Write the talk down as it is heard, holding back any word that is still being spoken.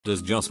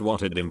Does just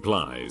what it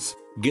implies.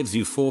 Gives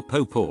you 4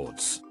 PoE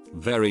ports.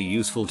 Very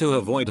useful to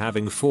avoid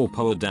having 4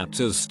 PoE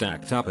adapters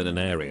stacked up in an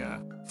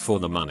area. For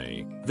the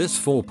money, this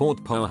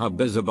 4-port PoE hub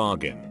is a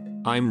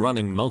bargain. I'm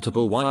running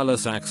multiple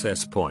wireless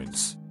access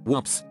points,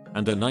 whoops,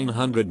 and a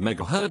 900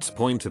 MHz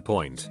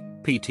point-to-point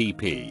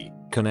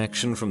 (PTP)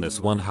 connection from this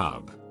one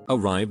hub.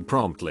 Arrived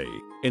promptly,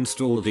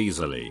 installed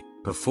easily,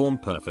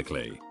 performed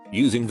perfectly.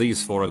 Using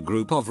these for a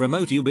group of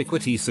remote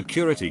Ubiquiti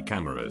security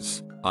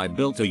cameras, I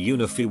built a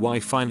Unifi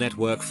Wi-Fi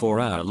network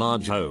for our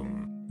large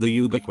home.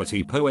 The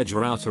Ubiquiti PoE Edge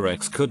Router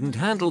X couldn't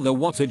handle the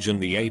wattage and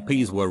the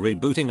APs were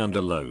rebooting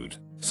under load,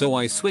 so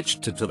I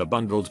switched to the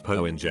bundled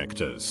PoE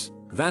injectors.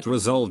 That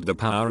resolved the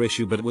power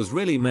issue but was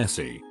really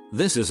messy.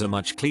 This is a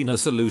much cleaner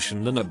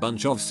solution than a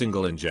bunch of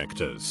single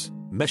injectors.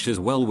 Meshes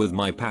well with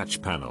my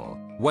patch panel,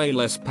 way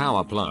less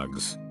power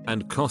plugs,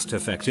 and cost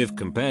effective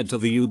compared to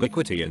the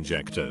Ubiquiti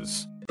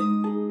injectors.